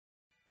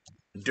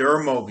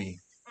Mobby.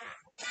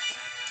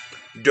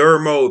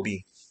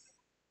 Mobby.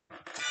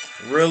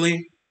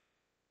 Really?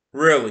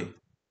 Really?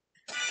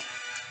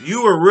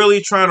 You were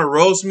really trying to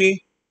roast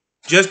me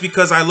just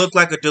because I look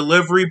like a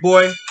delivery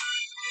boy?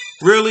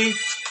 Really?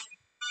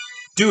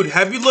 Dude,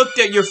 have you looked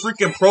at your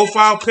freaking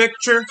profile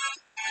picture?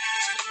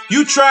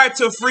 You tried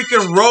to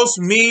freaking roast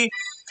me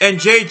and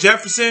Jay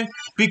Jefferson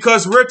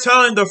because we're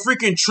telling the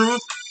freaking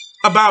truth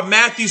about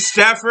Matthew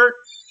Stafford,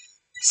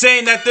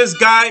 saying that this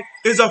guy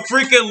is a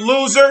freaking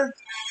loser.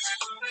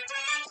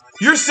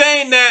 You're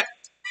saying that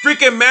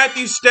freaking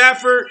Matthew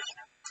Stafford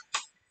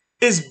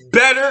is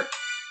better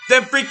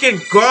than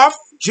freaking Goff,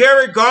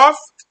 Jared Goff?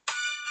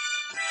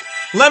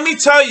 Let me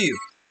tell you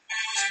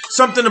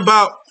something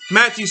about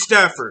Matthew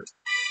Stafford.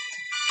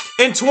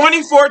 In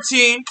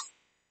 2014,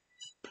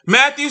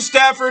 Matthew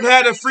Stafford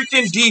had a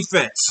freaking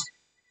defense.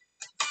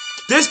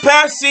 This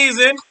past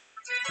season,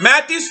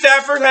 Matthew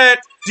Stafford had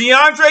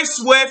DeAndre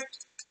Swift,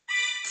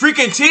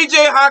 freaking TJ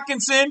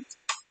Hawkinson.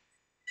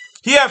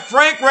 He had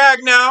Frank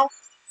Ragnow,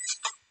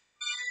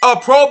 a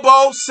Pro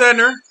Bowl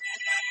center.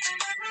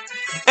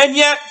 And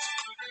yet,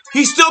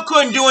 he still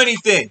couldn't do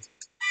anything.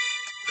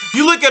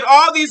 You look at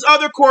all these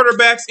other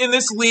quarterbacks in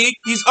this league,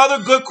 these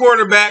other good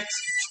quarterbacks.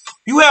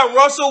 You have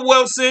Russell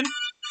Wilson,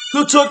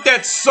 who took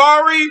that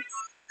sorry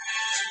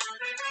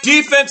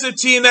defensive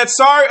team, that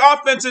sorry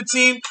offensive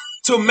team,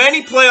 to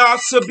many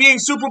playoffs, to being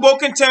Super Bowl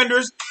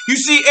contenders. You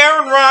see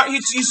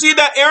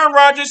that Aaron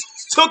Rodgers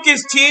took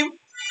his team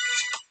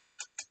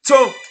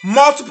to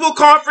multiple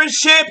conference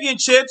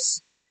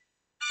championships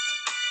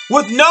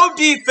with no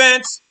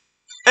defense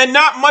and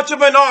not much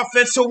of an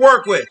offense to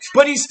work with.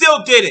 But he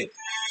still did it.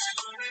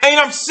 And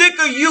I'm sick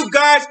of you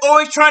guys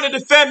always trying to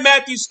defend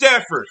Matthew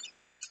Stafford.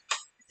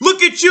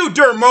 Look at you,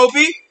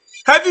 Mobby.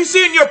 Have you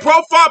seen your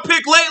profile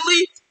pic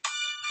lately?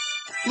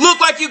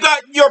 Look like you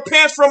got your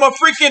pants from a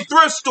freaking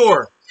thrift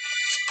store.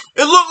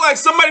 It looked like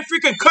somebody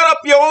freaking cut up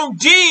your own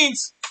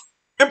jeans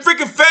and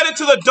freaking fed it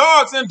to the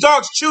dogs and the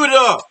dogs chewed it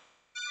up.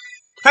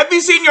 Have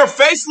you seen your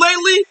face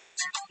lately?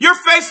 Your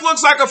face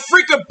looks like a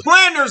freaking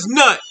planter's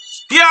nut.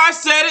 Yeah, I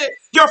said it.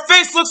 Your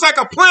face looks like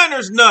a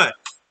planter's nut.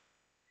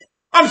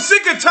 I'm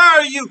sick and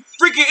tired of you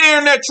freaking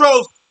internet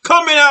trolls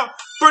coming out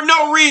for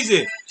no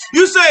reason.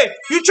 You say,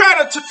 you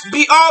try to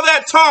be all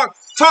that talk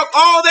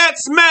all that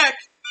smack,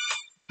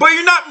 but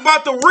you're not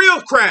about the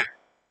real crap.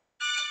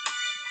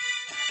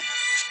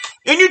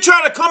 And you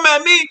try to come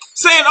at me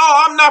saying,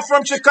 oh, I'm not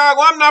from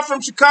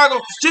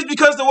Chicago, just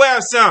because of the way I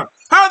sound.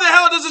 How the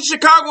hell does a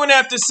Chicagoan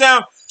have to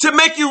sound to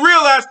make you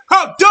realize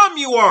how dumb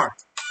you are?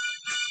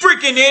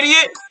 Freaking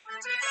idiot.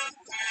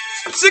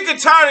 I'm sick and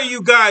tired of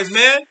you guys,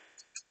 man.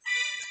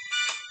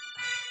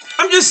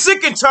 I'm just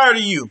sick and tired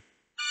of you.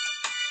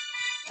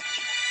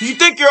 You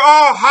think you're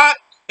all hot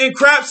and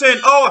crap saying,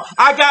 oh,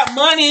 I got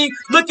money.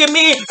 Look at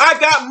me. I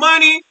got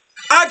money.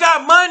 I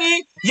got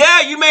money.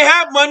 Yeah, you may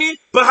have money,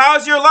 but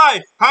how's your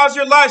life? How's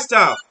your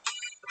lifestyle?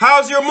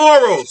 How's your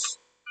morals?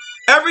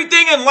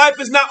 Everything in life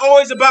is not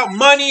always about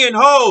money and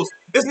hoes.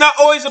 It's not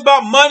always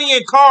about money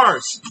and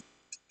cars.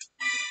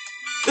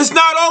 It's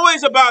not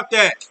always about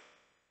that.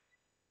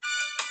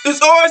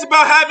 It's always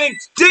about having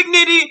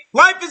dignity.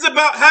 Life is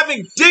about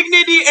having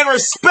dignity and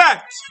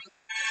respect.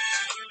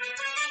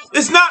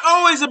 It's not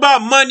always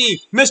about money,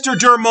 Mr.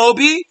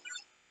 Mobby.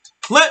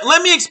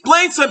 Let me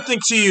explain something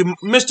to you,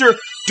 Mr.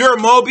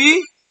 Mobby.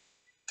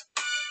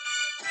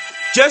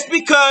 Just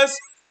because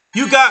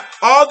you got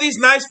all these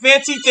nice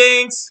fancy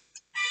things,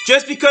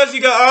 just because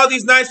you got all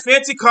these nice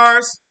fancy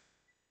cars,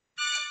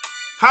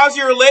 how's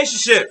your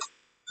relationship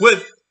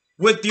with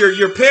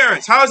your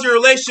parents? How's your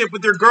relationship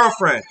with your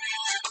girlfriend?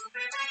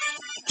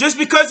 Just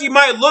because you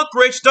might look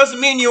rich doesn't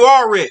mean you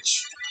are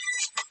rich.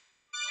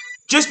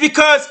 Just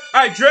because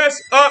I dress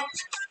up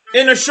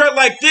in a shirt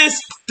like this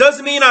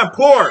doesn't mean I'm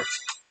poor.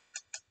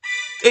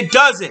 It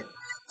doesn't.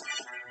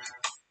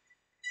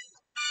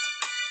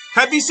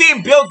 Have you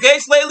seen Bill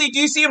Gates lately? Do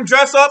you see him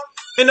dress up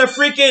in a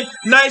freaking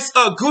nice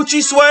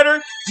Gucci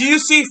sweater? Do you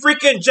see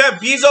freaking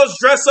Jeff Bezos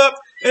dress up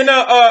in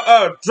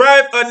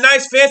drive a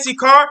nice fancy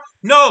car?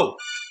 No.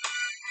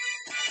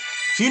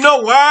 You know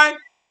why?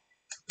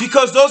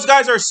 Because those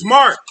guys are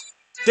smart.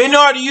 They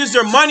know how to use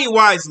their money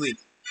wisely.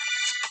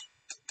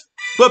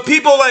 But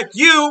people like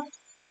you,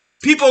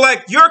 people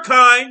like your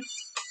kind,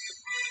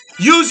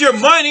 use your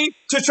money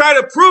to try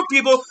to prove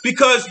people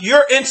because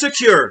you're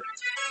insecure.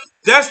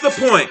 That's the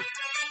point.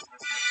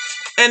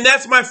 And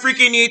that's my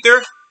freaking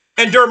ether.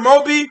 And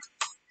Mobby,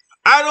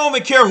 I don't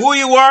even care who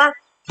you are,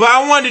 but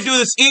I wanted to do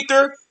this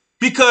ether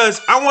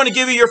because I want to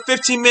give you your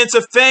 15 minutes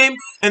of fame,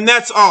 and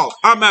that's all.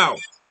 I'm out.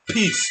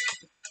 Peace.